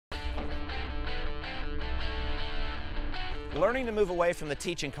Learning to move away from the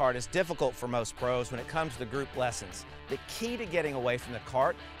teaching cart is difficult for most pros when it comes to group lessons. The key to getting away from the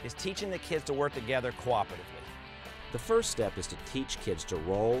cart is teaching the kids to work together cooperatively. The first step is to teach kids to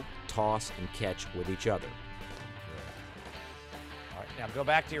roll, toss, and catch with each other. All right, now go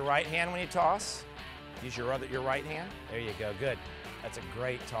back to your right hand when you toss. Use your right hand. There you go, good. That's a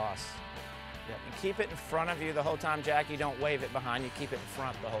great toss. Yep. And keep it in front of you the whole time, Jackie. Don't wave it behind you. Keep it in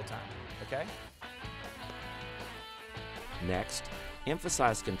front the whole time, okay? Next,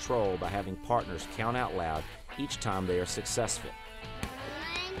 emphasize control by having partners count out loud each time they are successful.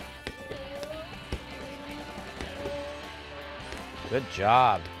 1, 2. Good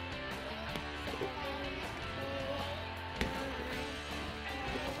job.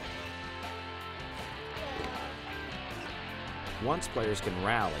 Once players can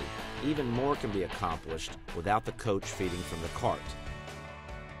rally, even more can be accomplished without the coach feeding from the cart.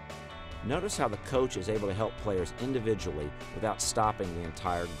 Notice how the coach is able to help players individually without stopping the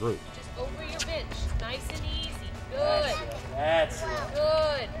entire group. Just over your bench, nice and easy. Good. That's it.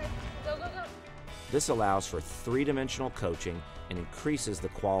 Good. Go, go, go. This allows for three-dimensional coaching and increases the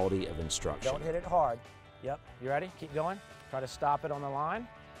quality of instruction. Don't hit it hard. Yep, you ready? Keep going. Try to stop it on the line.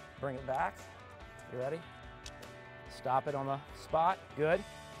 Bring it back. You ready? Stop it on the spot. Good.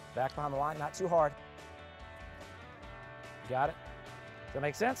 Back behind the line, not too hard. Got it? Does that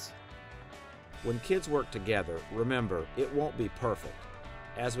make sense? When kids work together, remember, it won't be perfect.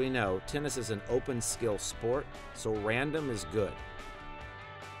 As we know, tennis is an open skill sport, so random is good.